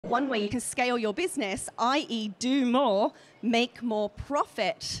One way you can scale your business, i.e. do more, make more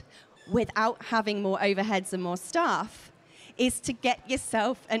profit without having more overheads and more staff, is to get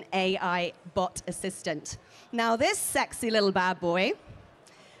yourself an AI bot assistant. Now, this sexy little bad boy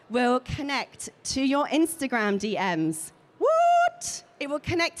will connect to your Instagram DMs. What? It will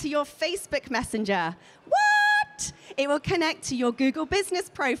connect to your Facebook Messenger. What? It will connect to your Google Business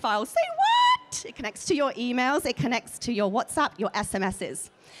Profile. Say what? It connects to your emails. It connects to your WhatsApp, your SMSs.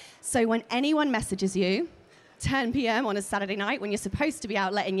 So when anyone messages you, 10 p.m. on a Saturday night when you're supposed to be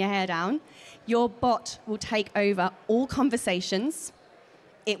out letting your hair down, your bot will take over all conversations.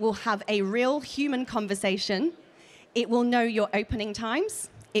 It will have a real human conversation. It will know your opening times.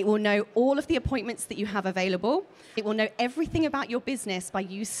 It will know all of the appointments that you have available. It will know everything about your business by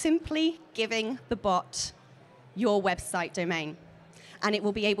you simply giving the bot your website domain. And it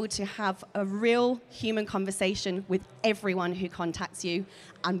will be able to have a real human conversation with everyone who contacts you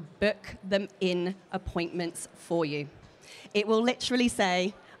and book them in appointments for you. It will literally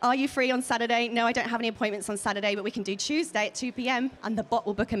say, are you free on Saturday? No, I don't have any appointments on Saturday, but we can do Tuesday at 2 p.m. and the bot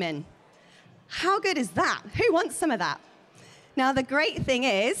will book them in. How good is that? Who wants some of that? Now, the great thing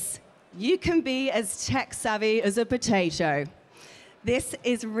is you can be as tech savvy as a potato. This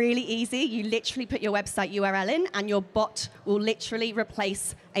is really easy. You literally put your website URL in, and your bot will literally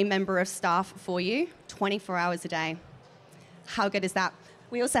replace a member of staff for you 24 hours a day. How good is that?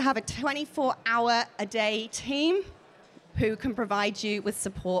 We also have a 24-hour-a-day team who can provide you with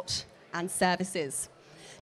support and services.